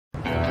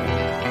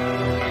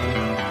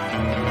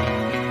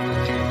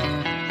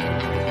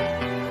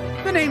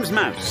name's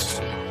Mouse.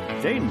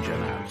 Danger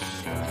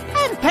Mouse.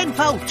 And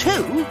Penfold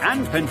too?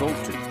 And Penfold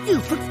too. You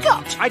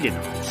forgot. I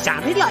didn't.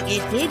 Sounded like you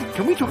did.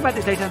 Can we talk about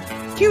this later?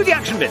 Cue the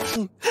action bits.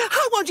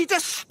 I wanted to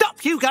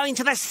stop you going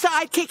to the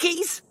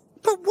sidekickies.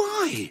 But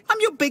why?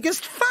 I'm your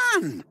biggest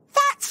fan.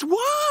 That's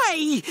why.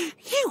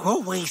 You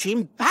always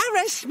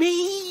embarrass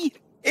me.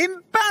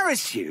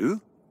 Embarrass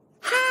you?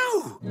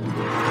 How?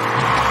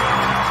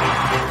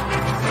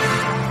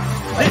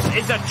 This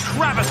is a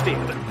travesty.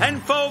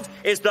 Penfold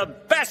is the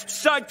best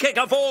sidekick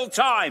of all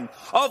time.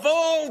 Of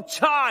all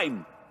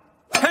time.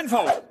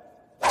 Penfold.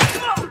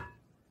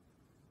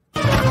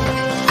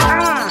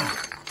 Ah!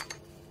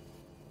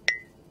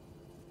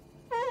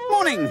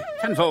 Morning,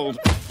 Penfold.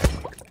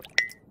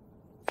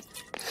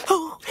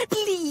 Oh,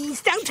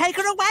 please don't take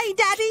her away,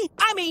 Daddy.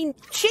 I mean,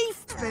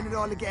 Chief. Spend it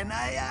all again.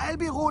 I'll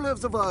be ruler of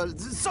the world.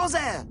 Sans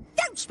air.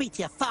 Don't speak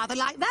to your father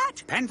like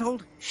that.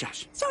 Penfold,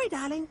 shush. Sorry,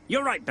 darling.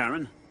 You're right,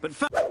 Baron. But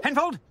first,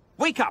 Penfold,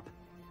 wake up.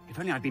 If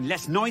only I'd been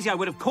less noisy, I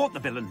would have caught the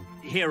villain,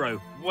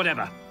 hero,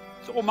 whatever.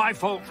 It's all my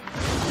fault.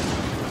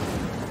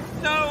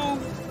 No!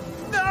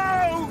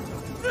 No!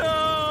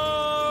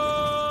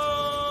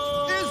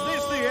 No! Is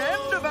this the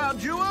end of our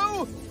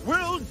duo?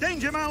 Will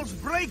Danger Mouse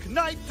break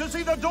night to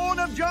see the dawn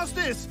of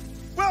justice?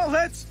 Well,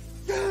 let's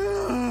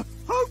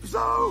hope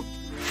so.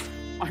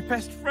 My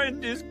best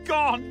friend is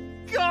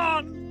gone.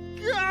 Gone.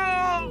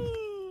 Gone.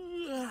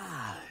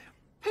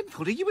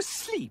 Penfold, are you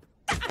asleep?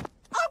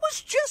 I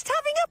was just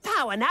having a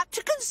power nap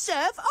to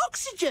conserve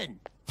oxygen.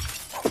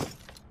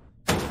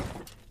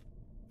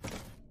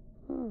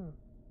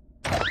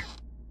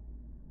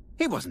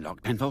 It wasn't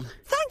locked, Penfold.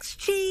 Thanks,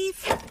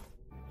 Chief.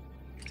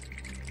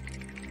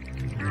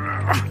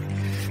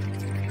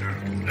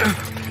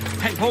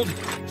 Penfold,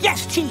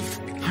 Yes, Chief.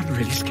 I'm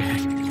really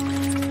scared.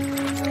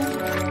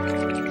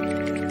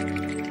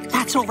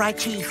 That's all right,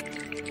 Chief.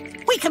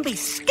 We can be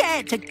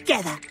scared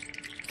together.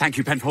 Thank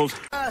you, Penfold.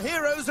 Our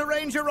heroes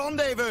arrange a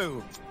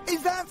rendezvous.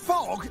 Is that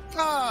fog?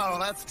 Oh,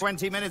 that's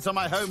 20 minutes on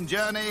my home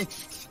journey.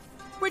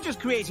 We're just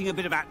creating a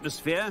bit of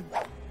atmosphere.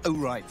 Oh,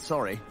 right.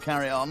 Sorry.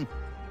 Carry on.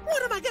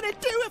 What am I going to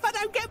do if I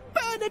don't get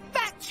Bernard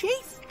back,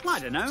 Chief? I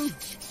don't know.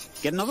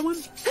 Get another one?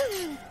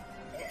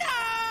 No!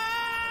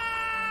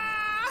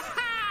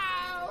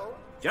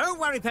 Don't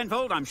worry,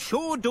 Penfold. I'm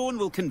sure Dawn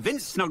will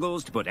convince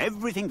Snuggles to put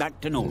everything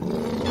back to normal.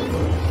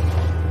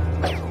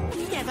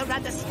 Never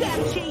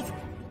understand, Chief.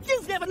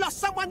 You've never lost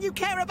someone you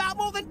care about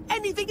more than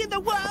anything in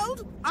the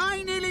world.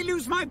 I nearly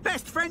lose my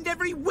best friend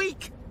every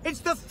week.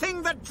 It's the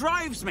thing that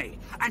drives me.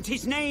 And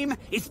his name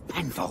is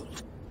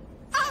Penfold.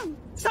 Oh,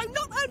 so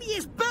not only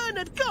is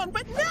Bernard gone,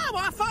 but now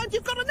I find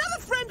you've got another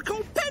friend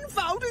called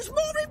Penfold who's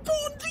more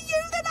important to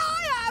you than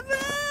I am.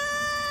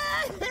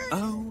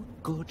 Oh,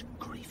 good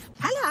grief.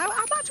 Hello,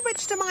 I'd like to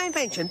register my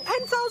invention,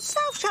 Penfold's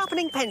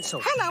self-sharpening pencil.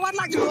 Hello, I'd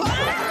like to...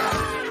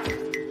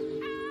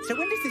 So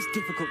when does this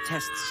difficult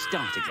test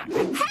start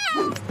exactly?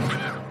 Help!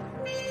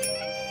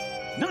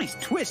 Nice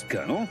twist,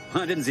 Colonel.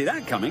 I didn't see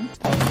that coming.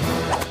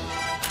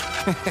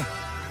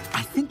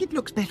 I think it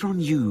looks better on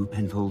you,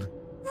 Penfold.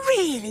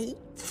 Really?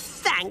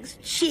 Thanks,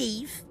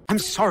 Chief. I'm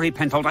sorry,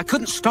 Penfold. I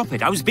couldn't stop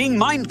it. I was being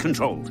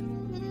mind-controlled.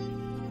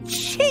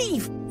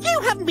 Chief,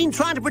 you haven't been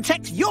trying to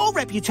protect your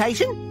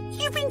reputation.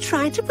 You've been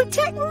trying to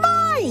protect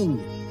mine.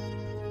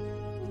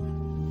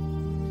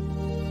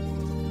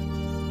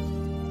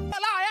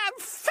 Well, I am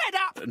fed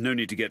up. No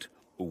need to get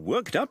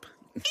worked up.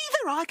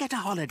 Either I get a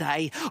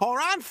holiday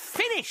or I'm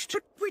finished.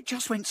 But we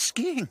just went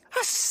skiing.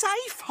 A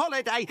safe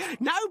holiday.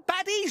 No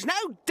baddies,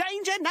 no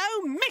danger,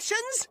 no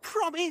missions.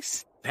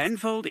 Promise.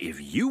 Penfold,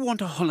 if you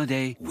want a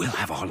holiday, we'll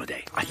have a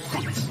holiday. I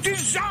promise.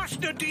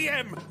 Disaster,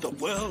 DM! The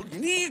world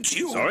needs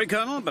you! Sorry,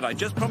 Colonel, but I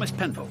just promised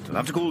Penfold. I'll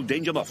have to call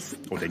Danger Moth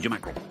or Danger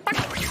Mackerel.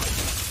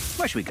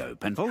 Where should we go,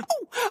 Penfold?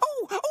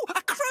 Oh,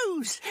 a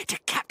cruise to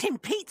Captain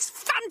Pete's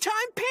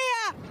Funtime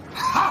Pier.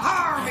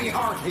 Ha-ha, me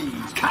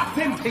hearties!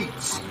 Captain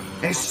Pete's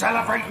is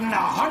celebrating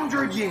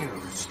 100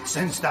 years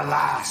since the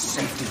last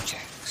safety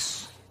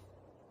checks.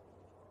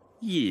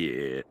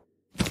 Yeah.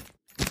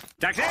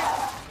 Taxi!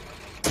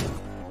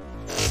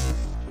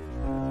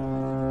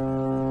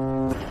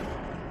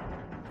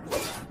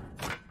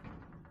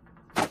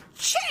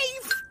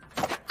 Chief!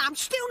 I'm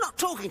still not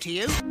talking to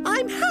you.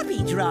 I'm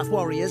happy Giraffe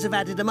Warriors have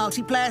added a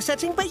multiplayer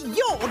setting, but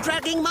you're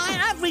dragging my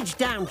average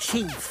down,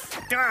 Chief.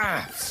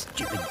 Ah,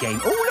 stupid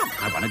game. Oh, look,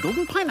 I won a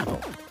golden pineapple.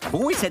 I've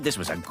always said this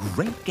was a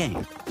great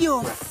game.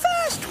 Your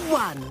first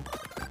one.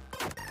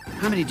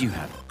 How many do you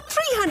have?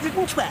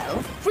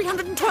 312.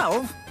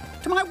 312?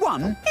 To my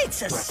one?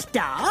 It's a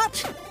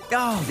start.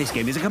 Oh, this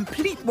game is a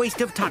complete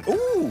waste of time.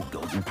 Ooh,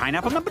 golden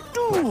pineapple number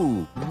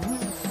 2.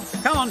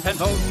 Come on,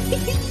 Penfold.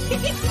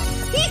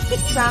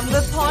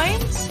 Samba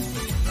point.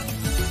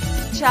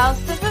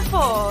 Chelsea for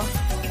 4.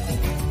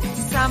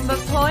 Samba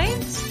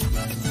point.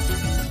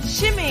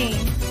 Shimmy.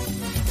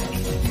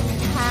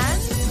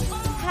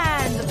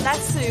 Hand.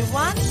 Lasso.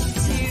 1, 2,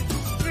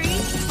 3,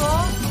 4,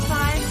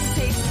 5,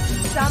 6.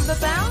 Samba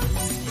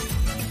bounce.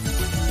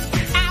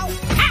 Ow,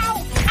 ow,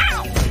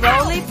 ow.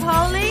 Roly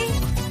poly.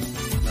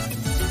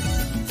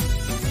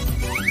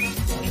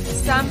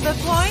 Samba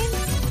point.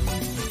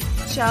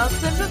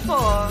 Charleston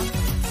before.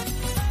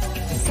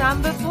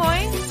 Samba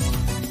point.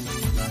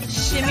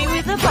 Shimmy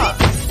with the box.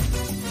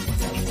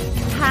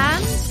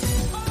 Hand.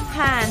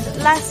 Hand.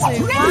 Lasso. 1,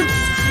 2,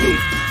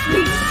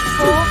 3,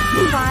 4,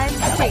 5,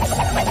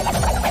 6.